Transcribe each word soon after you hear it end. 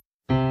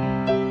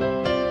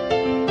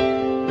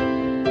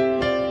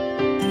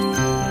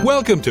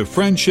Welcome to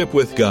Friendship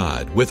with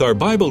God with our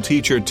Bible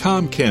teacher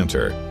Tom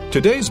Cantor.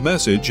 Today's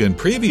message and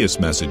previous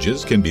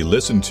messages can be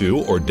listened to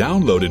or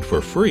downloaded for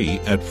free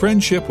at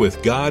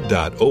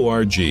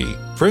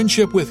friendshipwithgod.org.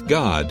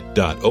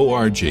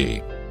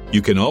 friendshipwithgod.org.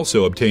 You can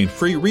also obtain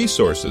free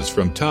resources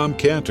from Tom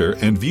Cantor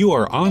and view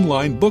our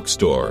online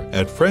bookstore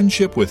at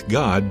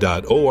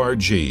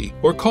friendshipwithgod.org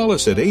or call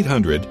us at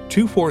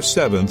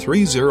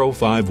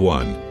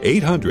 800-247-3051.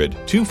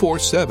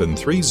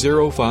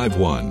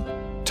 800-247-3051.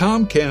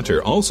 Tom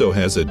Cantor also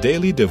has a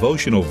daily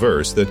devotional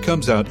verse that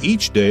comes out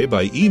each day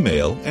by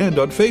email and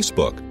on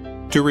Facebook.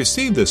 To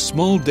receive the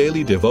small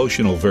daily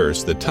devotional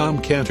verse that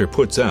Tom Cantor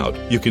puts out,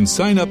 you can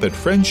sign up at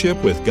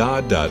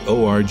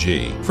friendshipwithgod.org,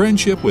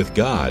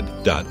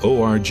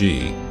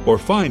 friendshipwithgod.org, or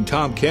find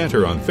Tom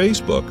Cantor on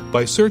Facebook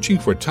by searching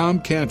for Tom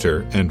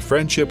Cantor and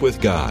Friendship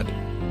with God.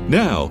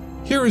 Now,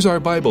 here is our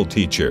Bible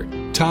teacher,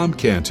 Tom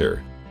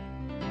Cantor.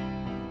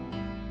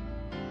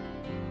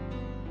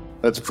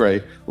 Let's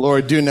pray.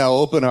 Lord, do now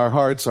open our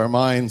hearts, our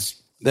minds,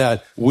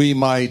 that we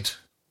might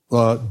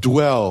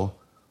dwell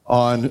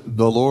on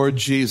the Lord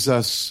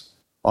Jesus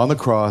on the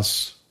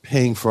cross,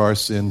 paying for our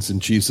sins.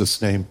 In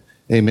Jesus' name,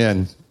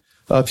 amen.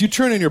 If you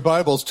turn in your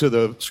Bibles to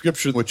the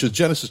scripture, which is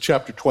Genesis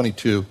chapter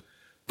 22,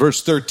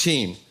 verse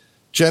 13.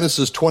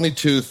 Genesis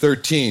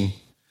 22:13.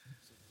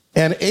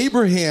 And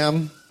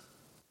Abraham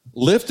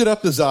lifted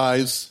up his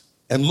eyes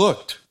and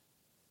looked,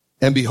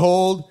 and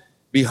behold,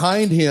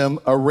 behind him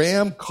a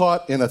ram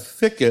caught in a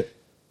thicket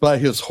by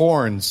his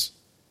horns.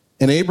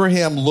 And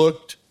Abraham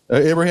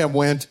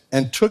went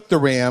and took the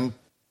ram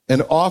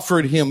and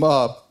offered him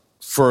up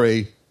for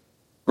a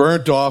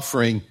burnt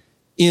offering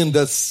in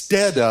the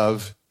stead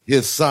of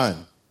his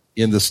son.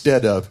 In the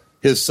stead of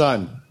his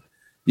son.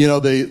 You know,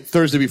 the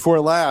Thursday before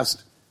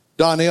last,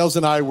 Don Ailes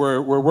and I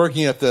were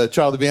working at the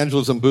child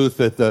evangelism booth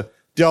at the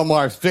Del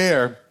Mar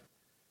Fair.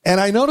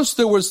 And I noticed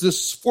there was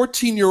this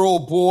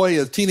 14-year-old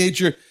boy, a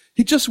teenager.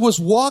 He just was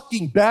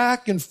walking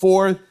back and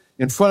forth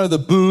in front of the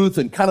booth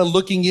and kind of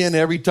looking in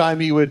every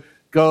time he would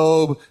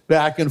go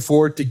back and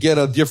forth to get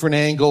a different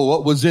angle,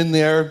 what was in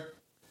there.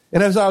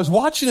 And as I was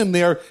watching him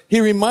there,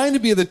 he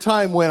reminded me of the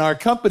time when our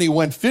company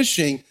went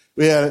fishing.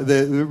 We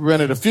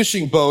rented a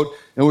fishing boat,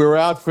 and we were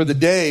out for the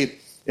day,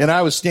 and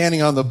I was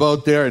standing on the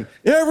boat there, and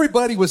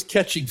everybody was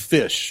catching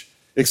fish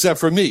except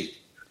for me.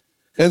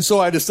 And so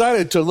I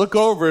decided to look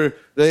over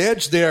the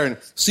edge there and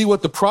see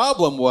what the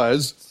problem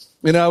was.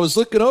 And I was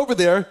looking over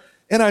there,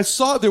 and I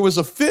saw there was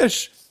a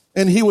fish,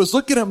 and he was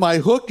looking at my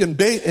hook and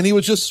bait, and he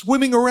was just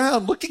swimming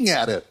around looking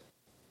at it.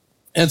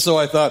 And so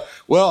I thought,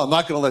 well, I'm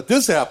not going to let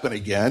this happen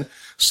again.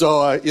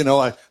 So,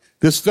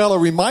 this fellow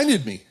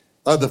reminded me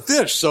of the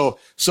fish. So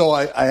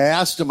I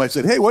asked him, I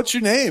said, hey, what's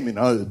your name?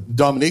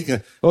 Dominique.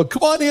 Oh,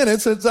 come on in.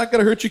 It's not going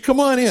to hurt you. Come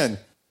on in.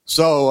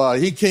 So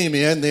he came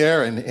in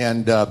there,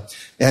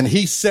 and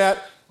he sat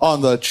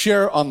on the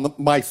chair on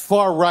my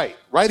far right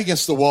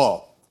against the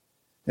wall.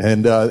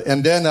 And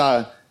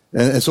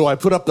so I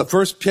put up the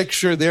first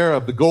picture there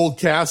of the gold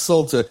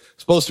castle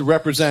supposed to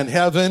represent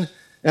heaven.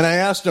 And I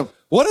asked him,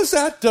 what is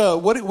that?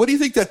 What do you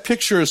think that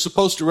picture is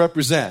supposed to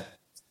represent?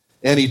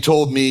 And he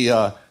told me,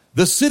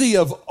 the city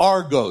of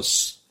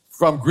Argos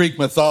from Greek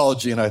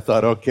mythology. And I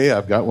thought, okay,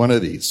 I've got one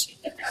of these.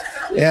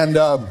 And,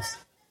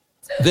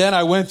 then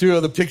I went through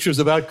the pictures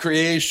about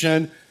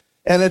creation.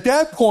 And at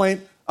that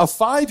point, a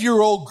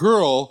 5-year-old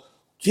girl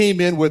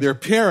came in with her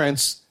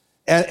parents.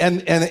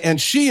 And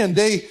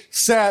they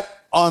sat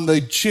on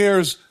the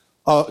chairs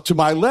to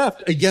my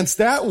left against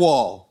that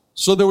wall.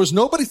 So there was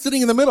nobody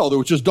sitting in the middle. There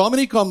was just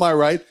Dominique on my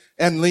right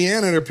and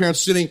Leanne and her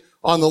parents sitting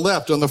on the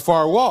left on the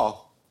far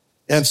wall.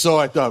 And so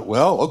I thought,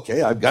 well,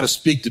 okay, I've got to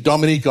speak to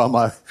Dominique on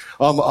my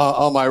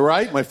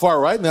right, my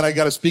far right, and then I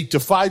got to speak to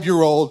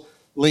 5-year-old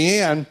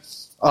Leanna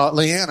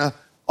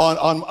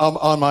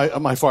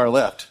on my far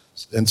left.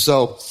 And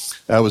so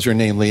that was her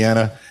name,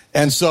 Leanna.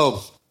 And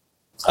so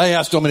I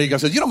asked Dominique, I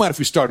said, you don't mind if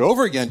we start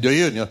over again, do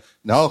you? And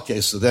no, okay.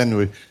 So then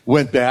we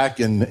went back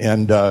and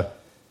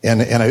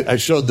I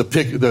showed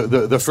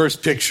the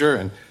first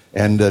picture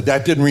and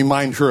that didn't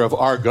remind her of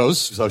Argos.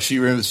 So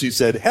she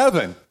said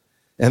heaven.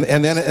 And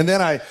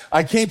then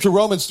I came to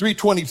Romans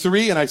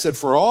 3:23 and I said,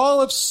 for all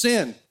have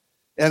sinned.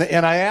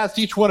 And I asked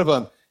each one of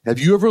them, have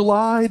you ever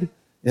lied?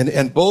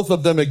 And both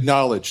of them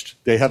acknowledged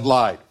they had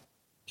lied.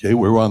 Okay.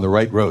 We were on the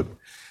right road.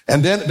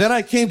 And then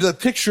I came to the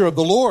picture of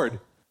the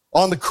Lord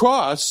on the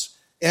cross.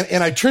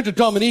 And I turned to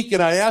Dominique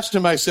and I asked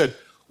him, I said,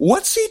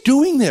 what's he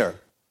doing there?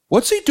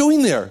 What's he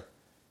doing there?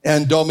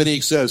 And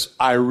Dominique says,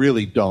 I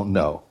really don't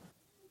know.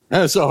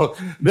 And so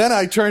then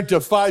I turned to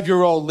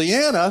 5-year-old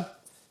Leanna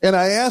and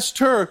I asked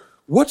her,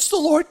 what's the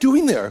Lord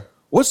doing there?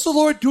 What's the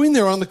Lord doing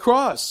there on the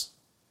cross?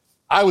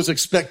 I was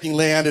expecting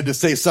Leanna to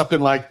say something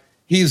like,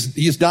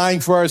 he's dying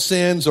for our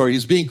sins or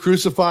he's being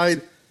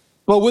crucified.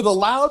 But with a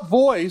loud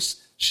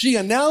voice, she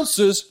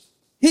announces,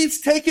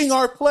 he's taking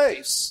our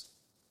place.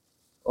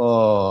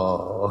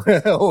 Oh,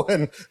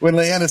 when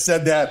Leanna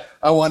said that,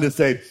 I wanted to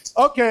say,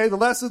 okay, the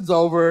lesson's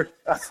over.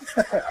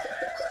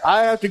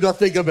 I have to go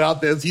think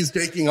about this. He's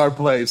taking our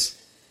place.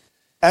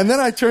 And then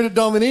I turned to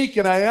Dominique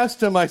and I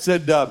asked him, I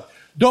said,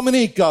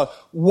 Dominique,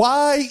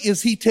 why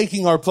is he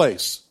taking our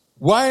place?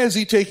 Why is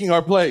he taking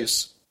our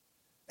place?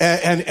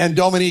 And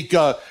Dominique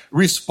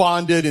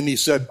responded and he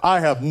said, I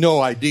have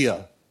no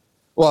idea.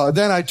 Well,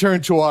 then I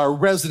turned to our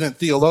resident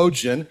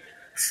theologian,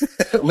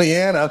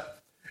 Leanna,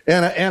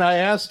 and I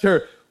asked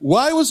her,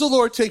 why was the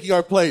Lord taking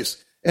our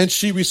place? And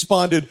she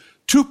responded,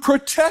 to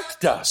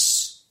protect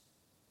us.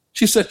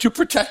 She said, to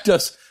protect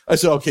us. I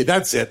said, okay,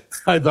 that's it.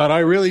 I thought I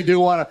really do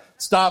want to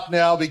stop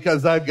now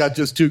because I've got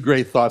just two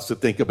great thoughts to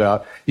think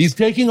about. He's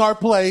taking our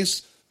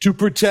place to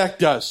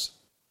protect us.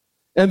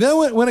 And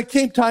then when it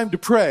came time to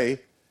pray,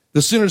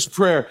 the sinner's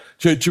prayer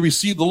to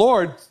receive the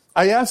Lord,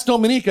 I asked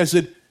Dominique, I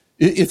said,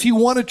 if he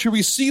wanted to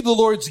receive the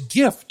Lord's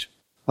gift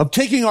of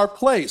taking our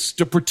place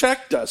to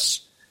protect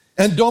us.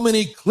 And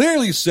Dominique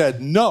clearly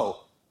said no.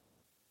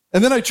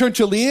 And then I turned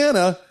to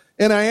Leanna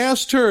and I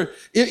asked her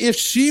if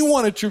she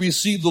wanted to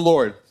receive the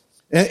Lord.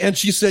 And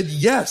she said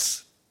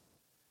yes.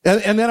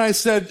 And then I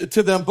said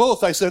to them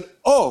both, I said,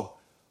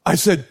 I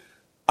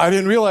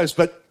didn't realize,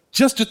 but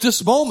just at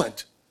this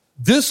moment,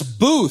 this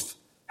booth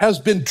has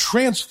been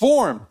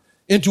transformed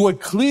into a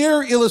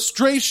clear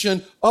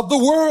illustration of the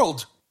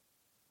world,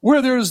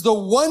 where there is the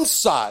one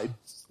side,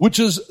 which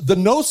is the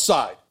no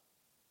side.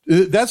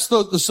 That's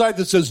the side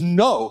that says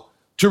no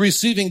to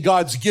receiving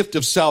God's gift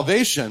of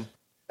salvation.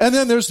 And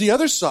then there's the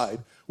other side,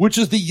 which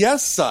is the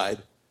yes side.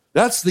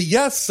 That's the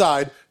yes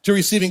side to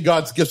receiving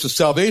God's gift of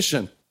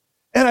salvation.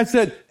 And I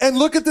said, and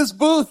look at this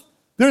booth.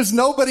 There's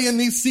nobody in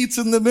these seats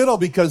in the middle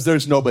because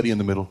there's nobody in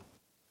the middle.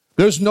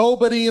 There's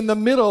nobody in the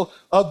middle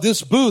of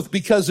this booth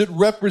because it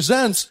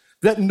represents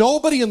that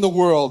nobody in the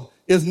world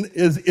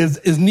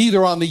is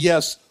neither on the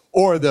yes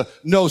or the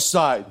no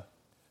side.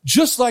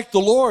 Just like the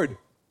Lord,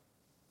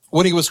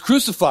 when he was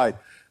crucified,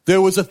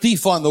 there was a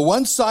thief on the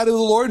one side of the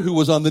Lord who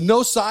was on the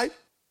no side,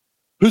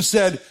 who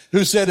said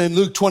in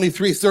Luke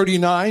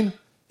 23:39,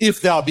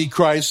 if thou be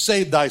Christ,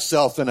 save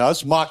thyself and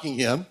us, mocking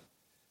him.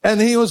 And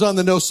he was on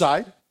the no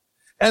side.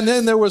 And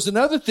then there was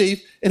another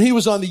thief, and he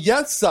was on the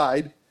yes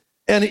side,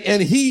 and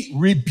he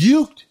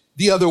rebuked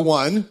the other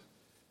one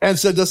and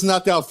said, dost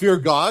not thou fear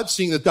God,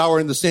 seeing that thou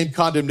art in the same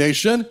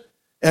condemnation?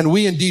 And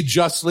we indeed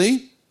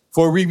justly,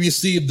 for we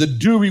receive the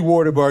due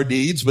reward of our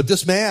deeds, but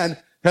this man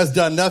has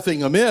done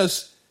nothing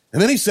amiss.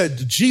 And then he said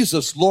to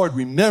Jesus, Lord,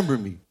 remember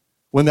me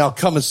when thou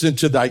comest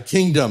into thy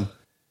kingdom.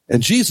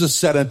 And Jesus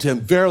said unto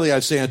him, verily I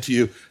say unto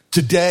you,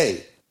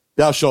 today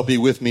thou shalt be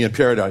with me in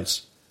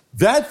paradise.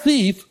 That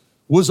thief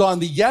was on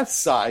the yes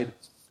side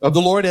of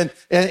the Lord, and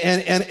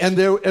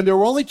there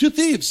were only two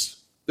thieves.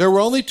 There were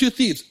only two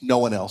thieves. No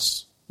one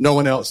else. No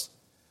one else.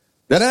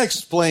 Then I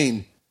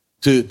explained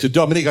to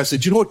Dominique, I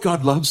said, you know what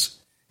God loves?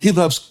 He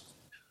loves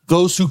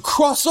those who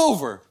cross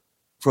over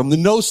from the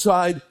no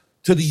side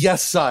to the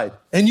yes side.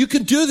 And you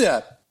can do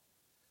that.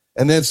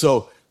 And then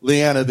so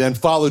Leanna then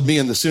followed me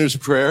in the sinner's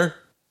prayer.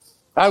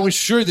 I was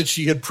sure that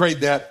she had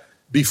prayed that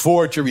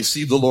before to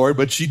receive the Lord,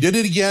 but she did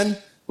it again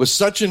with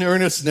such an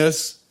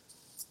earnestness,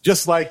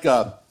 just like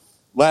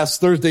last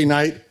Thursday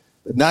night,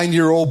 a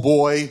 9-year-old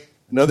boy,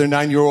 another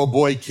 9-year-old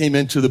boy came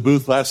into the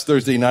booth last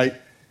Thursday night,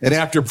 and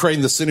after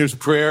praying the sinner's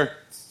prayer,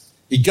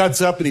 he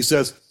gets up and he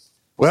says,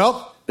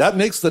 well, that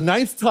makes the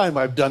 9th time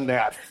I've done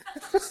that.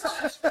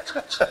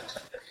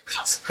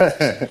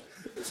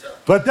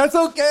 But that's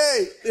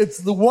okay.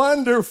 It's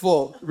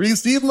wonderful.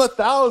 Receive them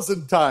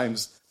 1,000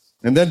 times.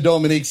 And then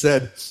Dominique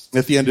said,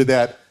 at the end of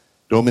that,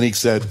 Dominique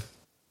said,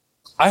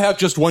 I have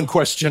just one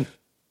question.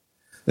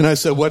 And I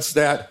said, what's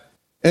that?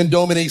 And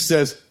Dominique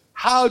says,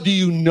 how do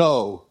you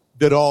know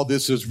that all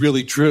this is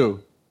really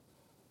true?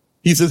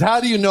 He says, how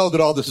do you know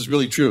that all this is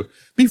really true?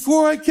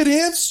 Before I could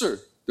answer,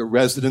 the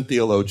resident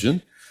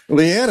theologian,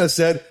 Leanna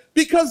said,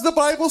 because the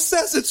Bible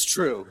says it's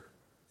true.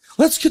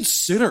 Let's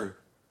consider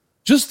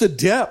just the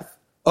depth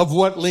of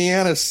what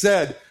Leanna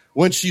said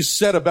when she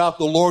said about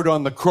the Lord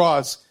on the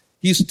cross,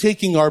 he's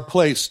taking our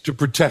place to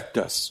protect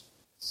us.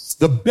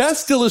 The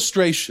best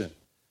illustration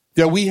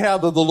that we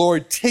have of the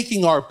Lord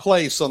taking our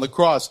place on the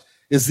cross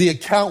is the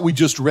account we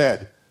just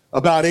read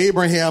about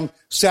Abraham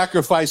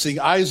sacrificing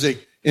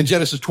Isaac in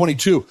Genesis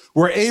 22,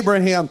 where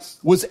Abraham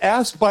was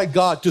asked by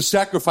God to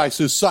sacrifice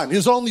his son,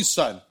 his only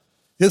son,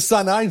 his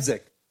son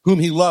Isaac, whom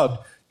he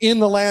loved, in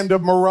the land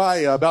of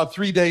Moriah, about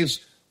 3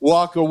 days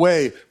walk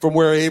away from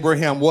where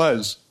Abraham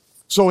was.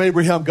 So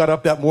Abraham got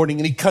up that morning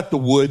and he cut the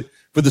wood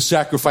for the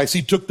sacrifice.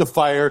 He took the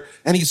fire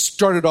and he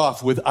started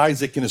off with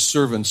Isaac and his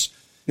servants.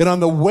 And on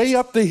the way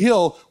up the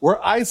hill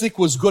where Isaac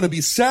was going to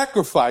be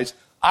sacrificed,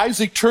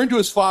 Isaac turned to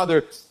his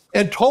father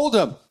and told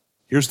him,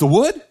 here's the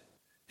wood,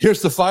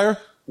 here's the fire,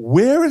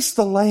 where is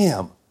the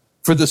lamb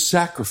for the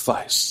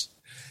sacrifice?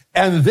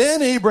 And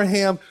then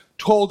Abraham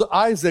told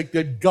Isaac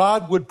that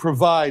God would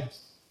provide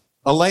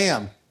a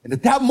lamb. And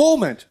at that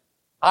moment,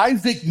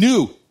 Isaac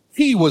knew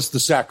he was the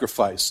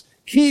sacrifice.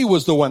 He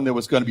was the one that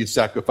was going to be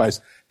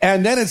sacrificed.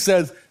 And then it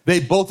says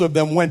both of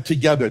them went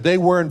together. They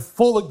were in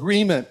full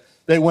agreement.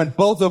 They went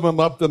both of them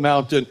up the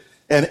mountain,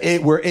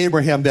 and where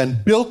Abraham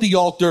then built the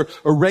altar,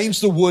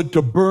 arranged the wood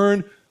to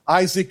burn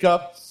Isaac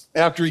up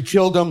after he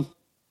killed him.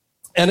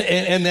 And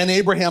then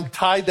Abraham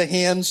tied the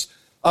hands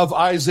of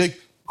Isaac,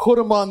 put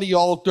him on the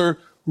altar,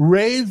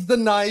 raised the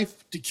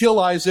knife to kill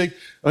Isaac,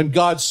 and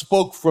God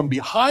spoke from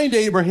behind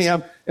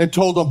Abraham and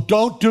told him,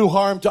 don't do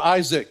harm to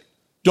Isaac.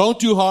 Don't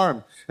do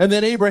harm. And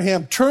then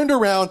Abraham turned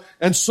around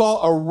and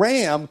saw a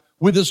ram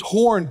with his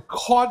horn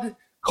caught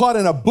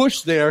in a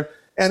bush there,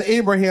 and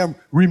Abraham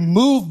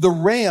removed the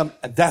ram.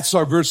 And that's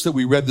our verse that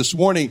we read this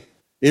morning.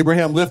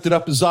 Abraham lifted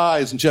up his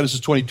eyes in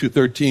Genesis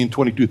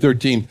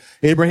 22:13.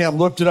 Abraham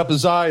lifted up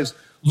his eyes,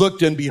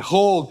 looked, and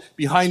behold,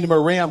 behind him a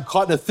ram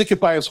caught in a thicket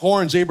by his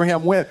horns.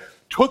 Abraham went,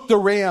 took the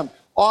ram,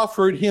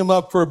 offered him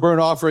up for a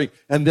burnt offering,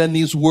 and then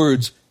these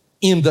words,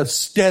 in the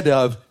stead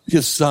of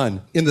his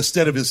son. In the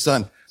stead of his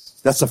son.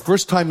 That's the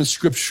first time in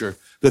Scripture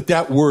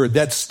that word,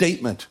 that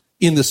statement,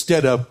 in the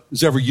stead of,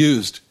 is ever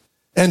used.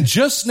 And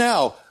just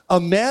now,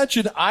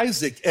 imagine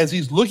Isaac as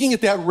he's looking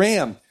at that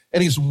ram,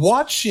 and he's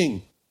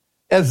watching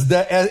as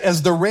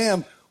the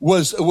ram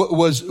was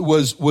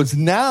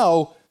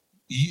now,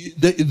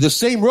 the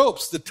same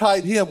ropes that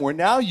tied him were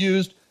now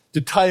used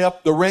to tie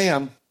up the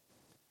ram.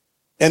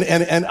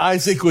 And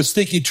Isaac was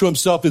thinking to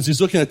himself as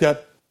he's looking at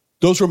that,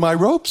 those were my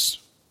ropes.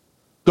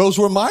 Those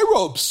were my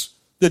ropes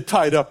that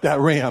tied up that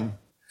ram.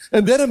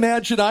 And then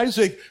imagine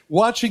Isaac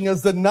watching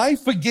as the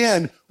knife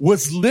again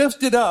was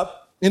lifted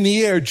up in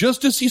the air,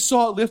 just as he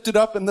saw it lifted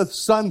up and the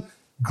sun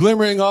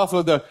glimmering off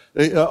of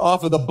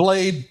the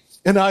blade.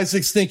 And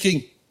Isaac's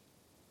thinking,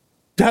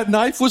 that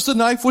knife was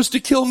to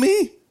kill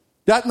me.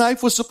 That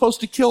knife was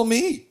supposed to kill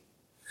me.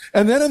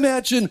 And then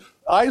imagine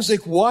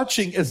Isaac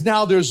watching as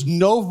now there's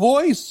no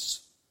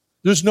voice.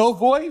 There's no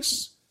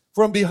voice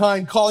from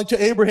behind calling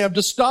to Abraham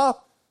to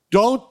stop.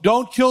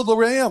 Don't kill the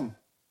ram.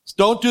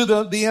 Don't do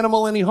the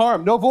animal any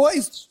harm. No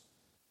voice.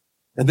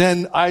 And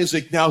then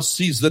Isaac now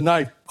sees the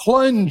knife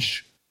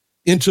plunge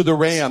into the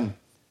ram,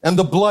 and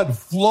the blood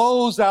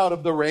flows out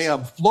of the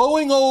ram,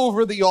 flowing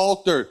over the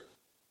altar.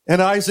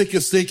 And Isaac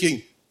is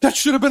thinking, that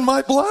should have been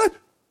my blood.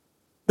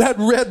 That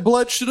red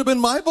blood should have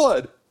been my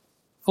blood,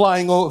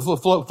 flowing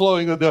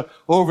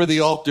over the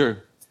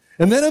altar.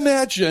 And then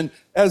imagine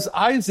as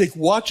Isaac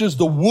watches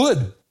the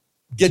wood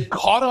get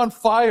caught on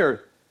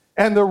fire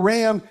and the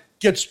ram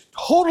gets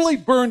totally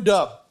burned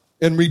up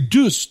and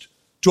reduced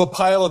to a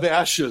pile of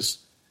ashes.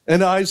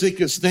 And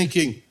Isaac is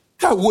thinking,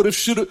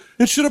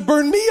 it should have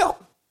burned me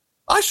up.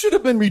 I should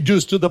have been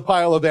reduced to the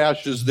pile of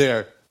ashes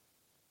there.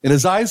 And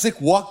as Isaac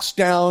walks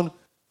down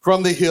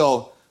from the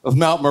hill of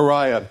Mount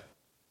Moriah,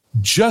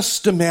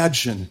 just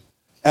imagine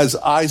as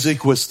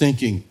Isaac was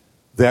thinking,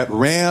 that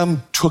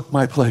ram took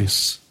my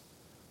place.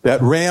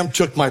 That ram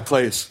took my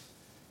place.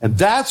 And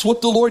that's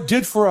what the Lord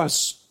did for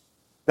us.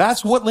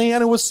 That's what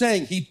Leanna was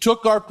saying. He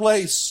took our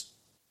place.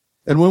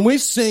 And when we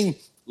sing,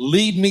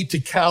 Lead Me to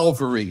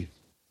Calvary,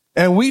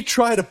 and we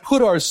try to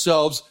put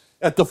ourselves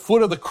at the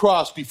foot of the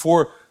cross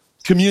before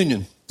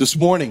communion this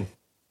morning,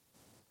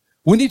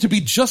 we need to be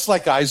just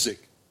like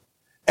Isaac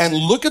and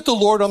look at the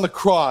Lord on the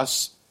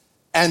cross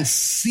and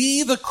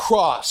see the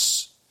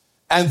cross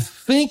and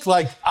think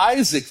like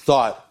Isaac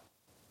thought,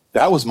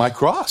 that was my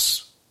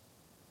cross.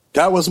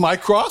 That was my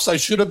cross. I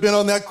should have been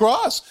on that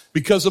cross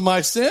because of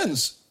my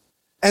sins.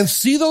 And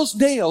see those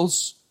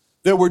nails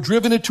that were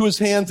driven into his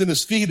hands and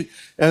his feet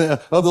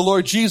of the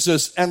Lord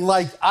Jesus. And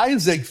like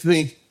Isaac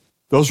think,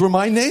 those were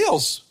my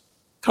nails.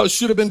 Those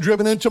should have been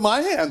driven into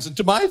my hands and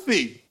to my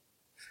feet.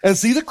 And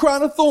see the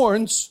crown of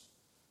thorns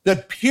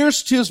that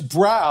pierced his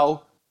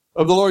brow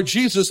of the Lord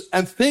Jesus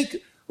and think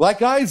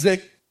like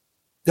Isaac,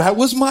 that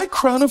was my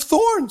crown of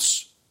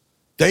thorns.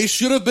 They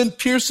should have been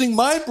piercing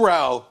my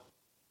brow.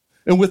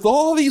 And with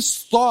all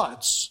these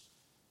thoughts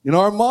in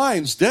our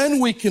minds, then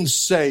we can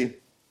say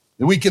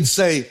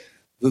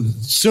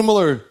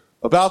similar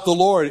about the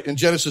Lord in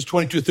Genesis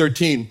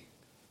 22:13.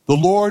 The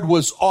Lord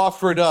was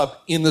offered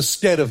up in the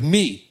stead of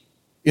me.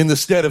 In the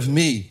stead of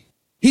me.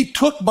 He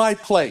took my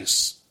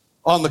place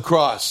on the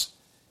cross.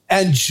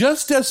 And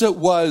just as it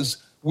was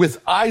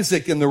with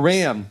Isaac and the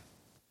ram,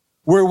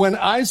 where when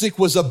Isaac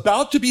was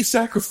about to be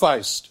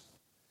sacrificed,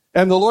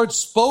 and the Lord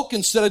spoke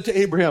and said it to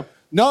Abraham,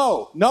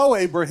 no,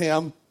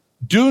 Abraham,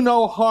 do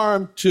no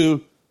harm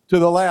to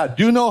the lad.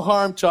 Do no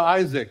harm to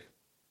Isaac.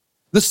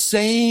 The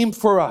same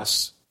for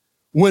us.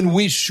 When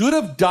we should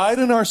have died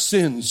in our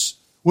sins,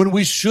 when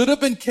we should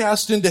have been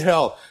cast into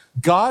hell,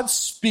 God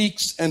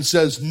speaks and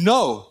says,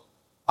 no,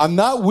 I'm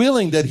not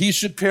willing that he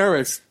should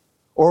perish.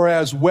 Or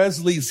as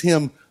Wesley's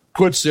hymn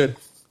puts it,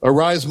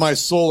 Arise, my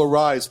soul,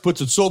 arise, puts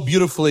it so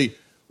beautifully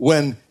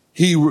when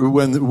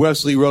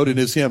Wesley wrote in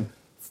his hymn,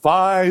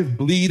 5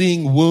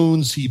 bleeding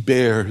wounds he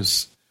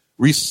bears,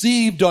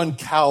 received on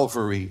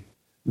Calvary.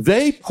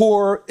 They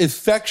pour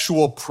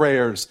effectual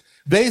prayers.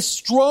 They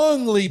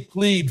strongly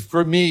plead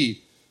for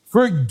me.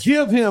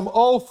 Forgive him,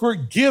 oh,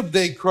 forgive,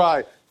 they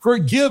cry.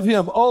 Forgive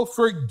him, oh,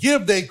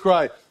 forgive, they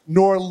cry.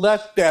 Nor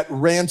let that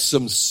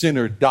ransomed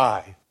sinner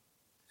die.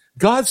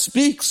 God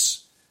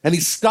speaks, and he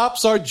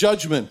stops our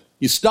judgment.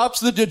 He stops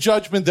the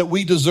judgment that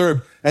we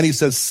deserve, and he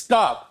says,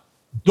 stop.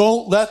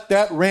 Don't let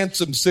that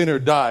ransomed sinner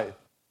die.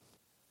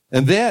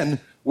 And then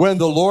when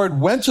the Lord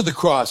went to the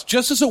cross,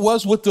 just as it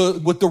was with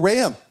the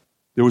ram,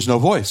 there was no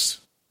voice.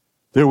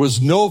 There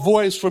was no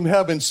voice from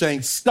heaven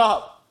saying,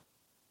 stop.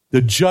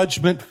 The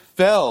judgment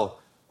fell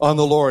on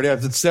the Lord,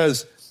 as it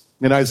says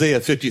in Isaiah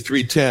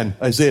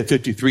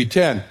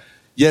 53:10.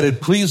 Yet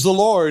it pleased the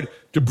Lord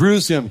to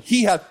bruise him.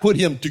 He hath put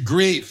him to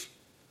grief,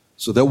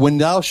 so that when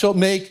thou shalt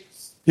make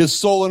his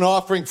soul an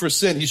offering for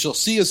sin, he shall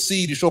see his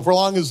seed, he shall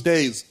prolong his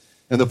days,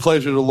 and the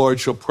pleasure of the Lord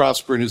shall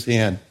prosper in his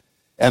hand.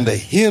 And the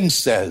hymn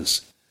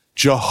says,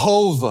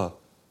 Jehovah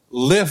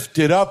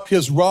lifted up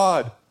his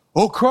rod.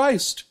 O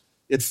Christ,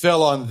 it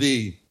fell on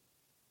thee.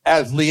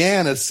 As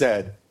Leanna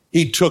said,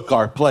 he took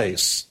our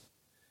place.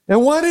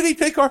 And why did he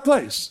take our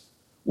place?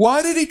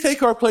 Why did he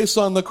take our place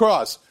on the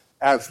cross?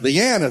 As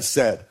Leanna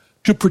said,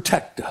 to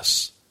protect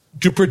us.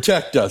 To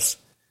protect us.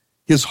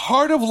 His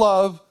heart of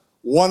love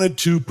wanted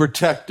to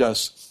protect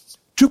us.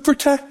 To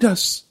protect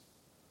us.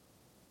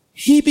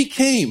 He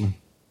became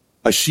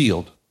a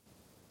shield.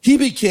 He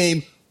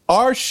became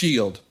our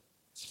shield.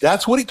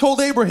 That's what he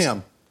told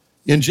Abraham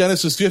in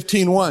Genesis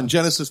 15:1.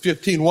 Genesis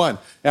 15:1.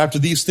 After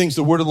these things,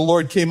 the word of the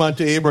Lord came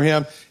unto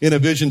Abraham in a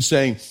vision,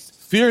 saying,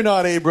 Fear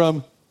not,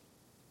 Abram,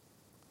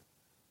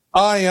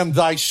 I am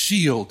thy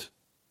shield.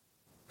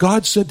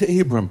 God said to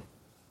Abram,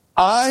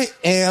 I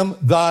am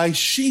thy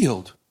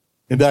shield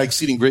and thy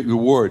exceeding great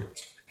reward.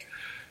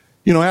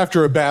 You know,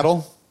 after a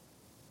battle,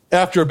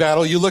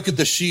 you look at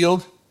the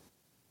shield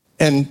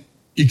and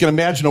you can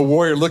imagine a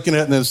warrior looking at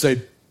it and then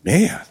say,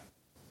 man,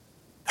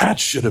 that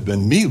should have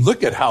been me.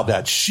 Look at how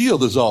that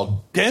shield is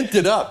all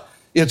dented up.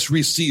 It's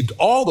received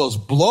all those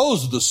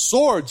blows of the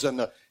swords and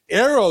the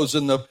arrows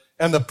and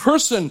the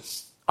person.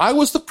 I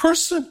was the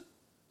person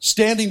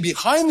standing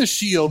behind the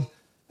shield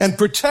and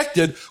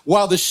protected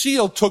while the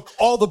shield took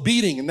all the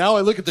beating. And now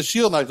I look at the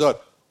shield and I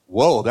thought,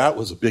 whoa, that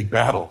was a big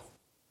battle.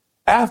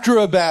 After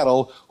a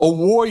battle, a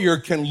warrior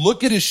can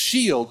look at his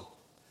shield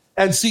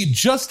and see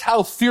just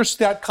how fierce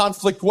that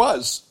conflict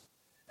was,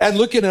 and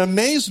look in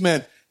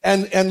amazement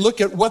and look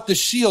at what the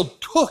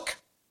shield took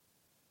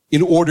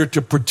in order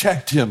to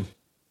protect him.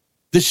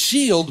 The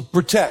shield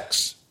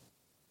protects.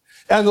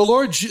 And the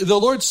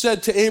Lord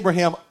said to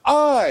Abraham,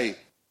 I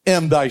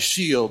am thy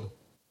shield.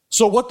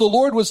 So what the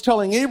Lord was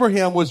telling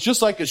Abraham was,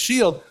 just like a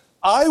shield,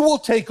 I will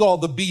take all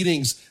the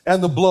beatings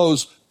and the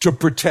blows to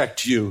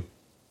protect you.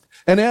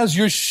 And as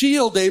your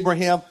shield,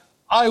 Abraham,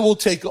 I will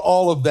take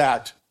all of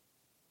that.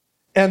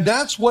 And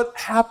that's what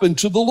happened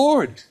to the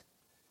Lord.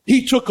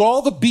 He took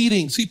all the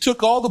beatings, he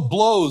took all the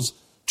blows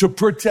to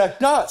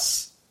protect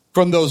us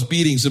from those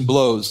beatings and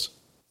blows.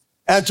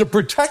 And to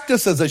protect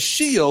us as a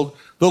shield,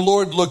 the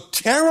Lord looked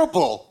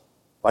terrible,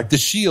 like the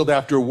shield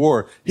after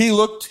war. He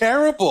looked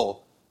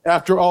terrible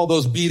after all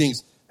those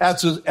beatings,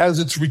 as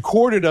it's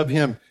recorded of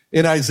him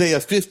in Isaiah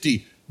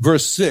 50,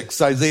 verse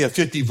 6, Isaiah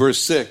 50, verse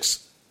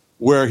 6,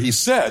 where he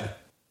said,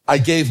 I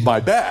gave my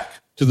back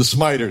to the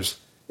smiters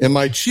and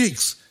my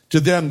cheeks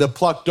to them that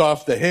plucked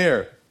off the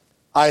hair.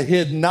 I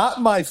hid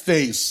not my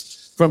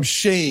face from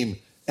shame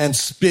and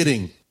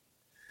spitting.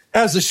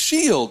 As a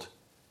shield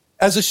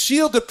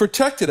that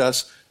protected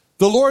us,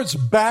 the Lord's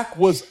back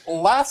was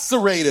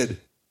lacerated,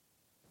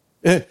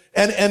 and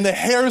the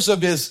hairs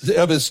of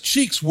his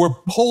cheeks were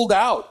pulled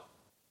out.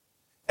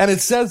 And it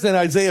says in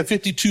Isaiah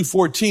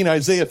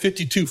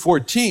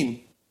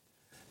 52:14,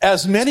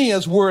 as many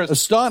as were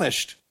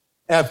astonished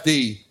at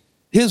thee,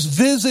 his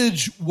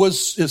visage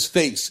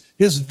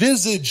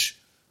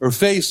or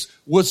face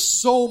was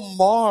so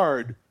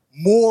marred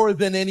more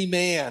than any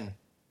man,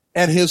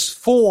 and his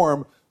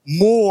form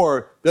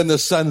more than the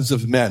sons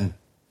of men.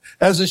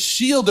 As a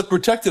shield that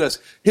protected us,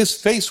 his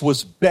face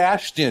was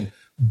bashed in,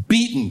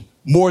 beaten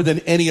more than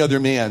any other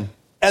man.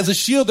 As a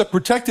shield that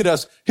protected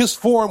us, his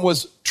form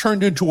was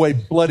turned into a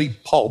bloody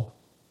pulp.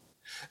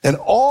 And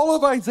all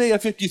of Isaiah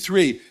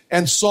 53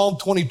 and Psalm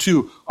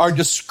 22 are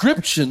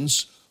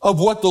descriptions of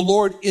what the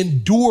Lord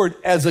endured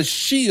as a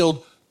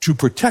shield to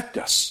protect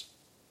us.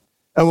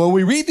 And when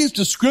we read these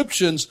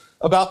descriptions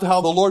about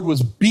how the Lord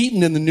was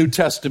beaten in the New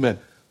Testament,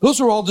 those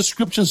are all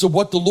descriptions of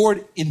what the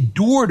Lord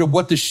endured, of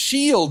what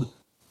the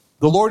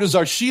Lord is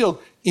our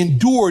shield,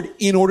 endured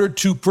in order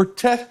to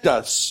protect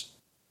us.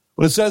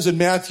 When it says in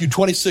Matthew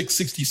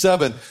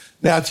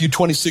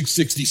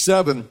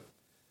 26:67,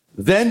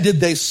 then did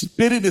they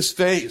spit in his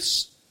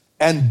face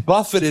and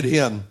buffeted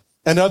him,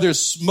 and others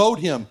smote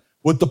him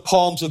with the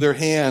palms of their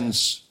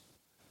hands.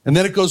 And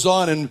then it goes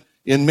on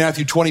in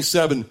Matthew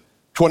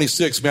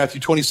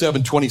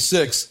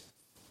 27:26.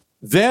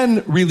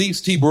 Then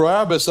released he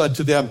Barabbas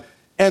unto them,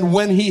 and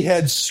when he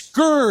had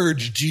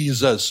scourged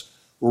Jesus,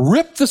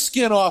 ripped the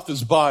skin off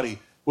his body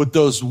with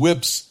those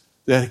whips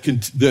with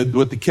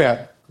the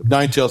cat of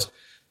nine tails.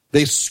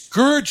 They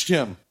scourged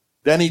him.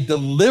 Then he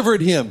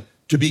delivered him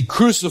to be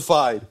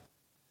crucified.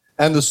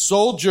 And the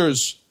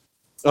soldiers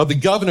of the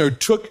governor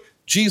took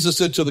Jesus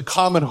into the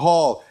common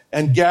hall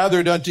and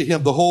gathered unto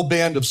him the whole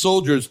band of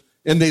soldiers,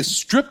 and they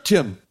stripped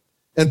him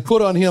and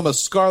put on him a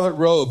scarlet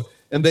robe,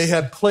 and they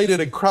had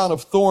plaited a crown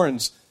of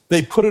thorns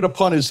they put it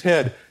upon his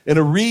head, and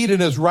a reed in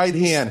his right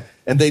hand.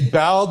 And they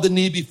bowed the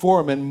knee before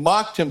him and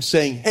mocked him,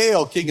 saying,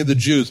 Hail, King of the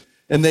Jews.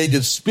 And they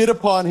did spit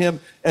upon him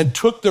and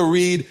took the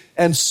reed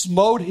and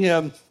smote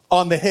him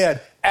on the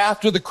head.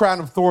 After the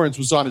crown of thorns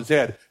was on his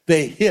head,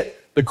 they hit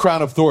the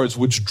crown of thorns,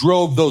 which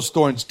drove those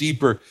thorns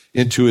deeper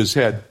into his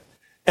head.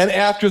 And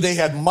after they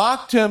had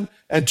mocked him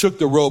and took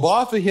the robe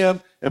off of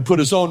him and put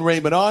his own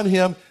raiment on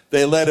him,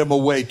 they led him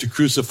away to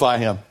crucify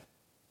him.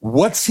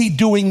 What's he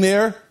doing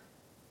there?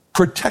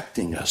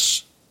 Protecting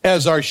us.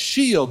 As our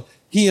shield,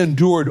 he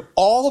endured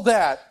all of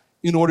that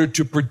in order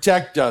to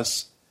protect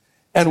us.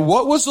 And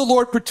what was the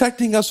Lord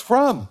protecting us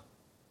from?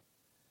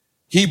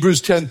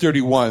 Hebrews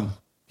 10:31.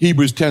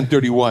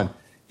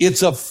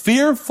 It's a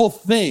fearful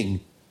thing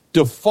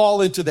to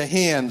fall into the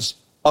hands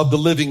of the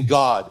living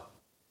God.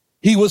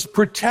 He was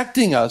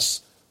protecting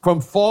us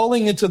from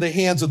falling into the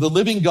hands of the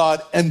living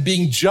God and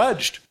being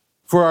judged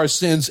for our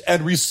sins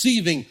and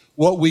receiving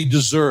what we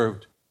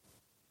deserved.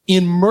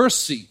 In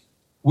mercy,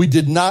 we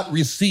did not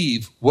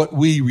receive what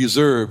we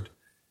deserved.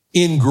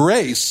 In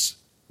grace,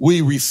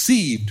 we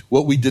received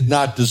what we did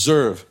not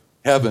deserve,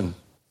 heaven.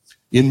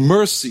 In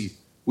mercy,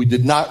 we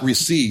did not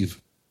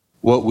receive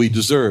what we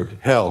deserved,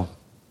 hell.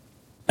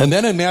 And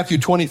then in Matthew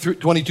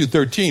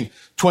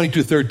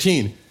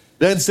 22:13,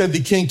 then said the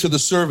king to the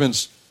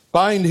servants,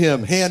 bind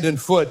him hand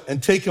and foot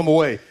and take him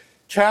away.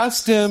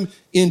 Cast him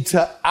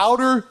into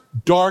outer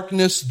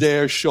darkness.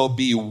 There shall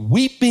be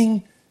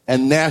weeping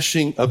and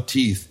gnashing of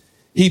teeth.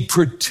 He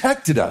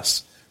protected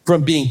us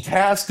from being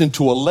cast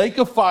into a lake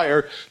of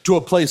fire, to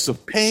a place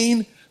of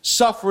pain,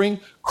 suffering,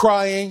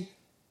 crying,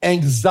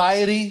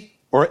 anxiety,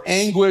 or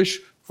anguish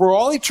for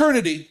all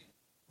eternity,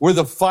 where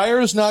the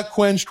fire is not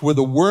quenched, where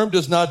the worm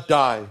does not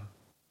die.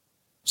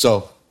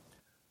 So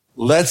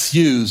let's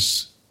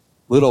use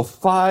little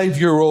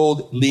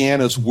 5-year-old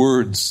Leanna's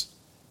words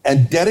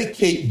and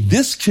dedicate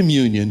this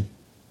communion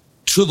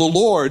to the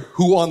Lord,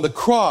 who on the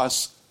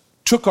cross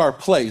took our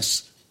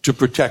place to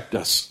protect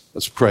us.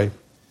 Let's pray.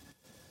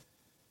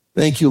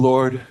 Thank you,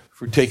 Lord,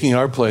 for taking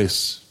our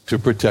place to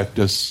protect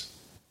us.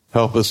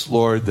 Help us,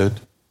 Lord, that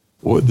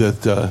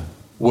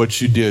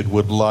what you did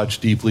would lodge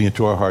deeply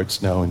into our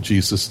hearts now. In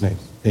Jesus' name,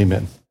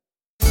 amen.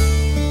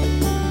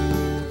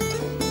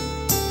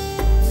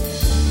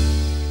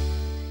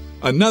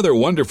 Another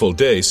wonderful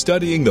day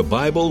studying the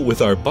Bible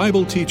with our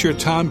Bible teacher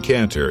Tom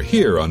Cantor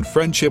here on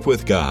Friendship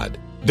with God.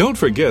 Don't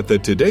forget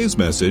that today's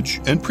message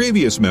and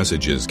previous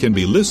messages can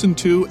be listened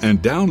to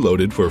and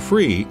downloaded for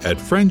free at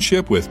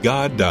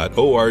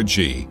friendshipwithgod.org.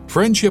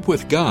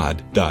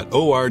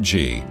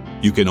 friendshipwithgod.org.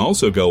 You can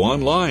also go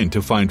online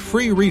to find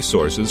free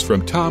resources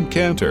from Tom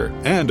Cantor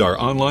and our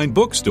online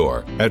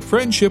bookstore at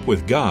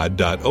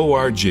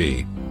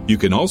friendshipwithgod.org. You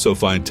can also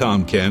find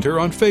Tom Cantor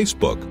on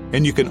Facebook,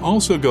 and you can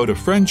also go to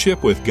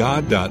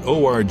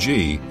friendshipwithgod.org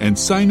and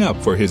sign up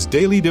for his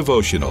daily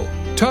devotional.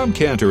 Tom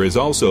Cantor is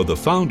also the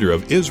founder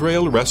of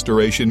Israel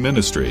Restoration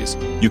Ministries.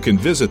 You can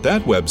visit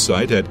that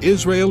website at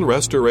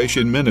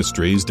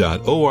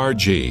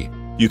israelrestorationministries.org.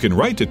 You can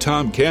write to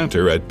Tom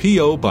Cantor at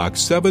P.O.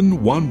 Box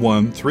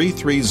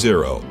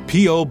 711330,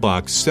 P.O.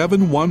 Box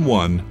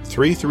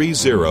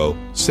 711330,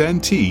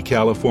 Santee,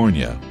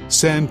 California.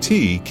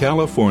 Santee,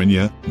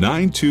 California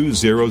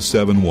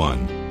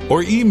 92071.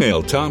 Or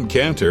email Tom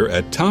Cantor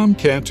at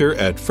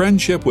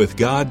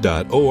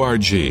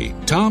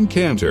tomcantor@friendshipwithgod.org. Tom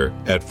Cantor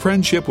at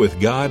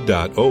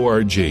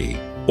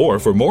friendshipwithgod.org. Or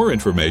for more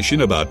information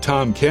about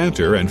Tom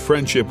Cantor and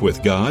Friendship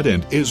with God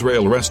and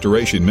Israel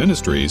Restoration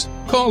Ministries,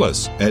 call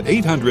us at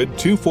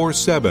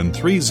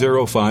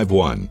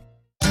 800-247-3051.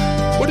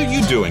 What are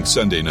you doing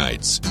Sunday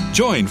nights?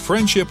 Join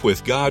Friendship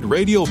with God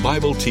radio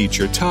Bible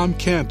teacher Tom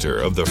Cantor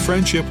of the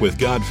Friendship with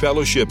God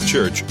Fellowship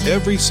Church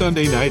every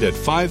Sunday night at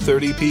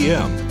 5:30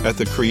 p.m. at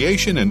the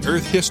Creation and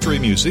Earth History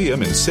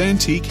Museum in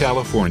Santee,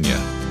 California.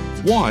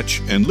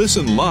 Watch and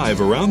listen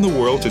live around the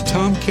world to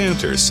Tom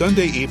Cantor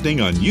Sunday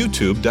evening on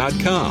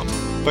YouTube.com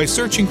by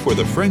searching for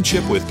the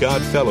Friendship with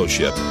God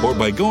Fellowship or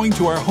by going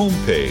to our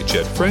homepage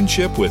at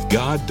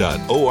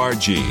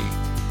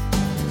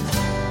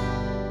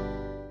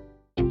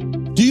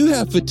friendshipwithgod.org. Do you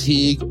have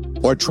fatigue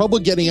or trouble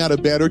getting out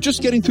of bed or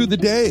just getting through the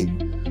day?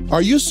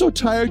 Are you so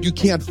tired you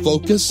can't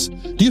focus?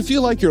 Do you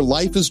feel like your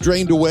life is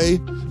drained away?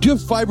 Do you have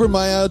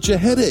fibromyalgia,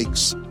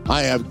 headaches?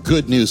 I have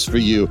good news for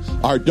you.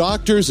 Our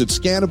doctors at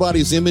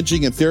Scantibodies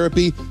Imaging and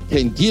Therapy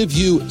can give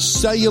you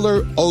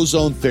cellular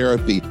ozone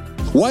therapy.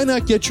 Why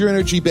not get your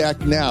energy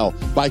back now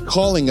by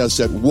calling us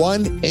at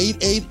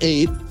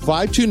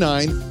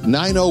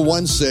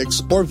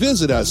 1-888-529-9016 or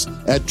visit us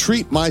at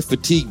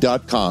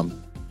treatmyfatigue.com.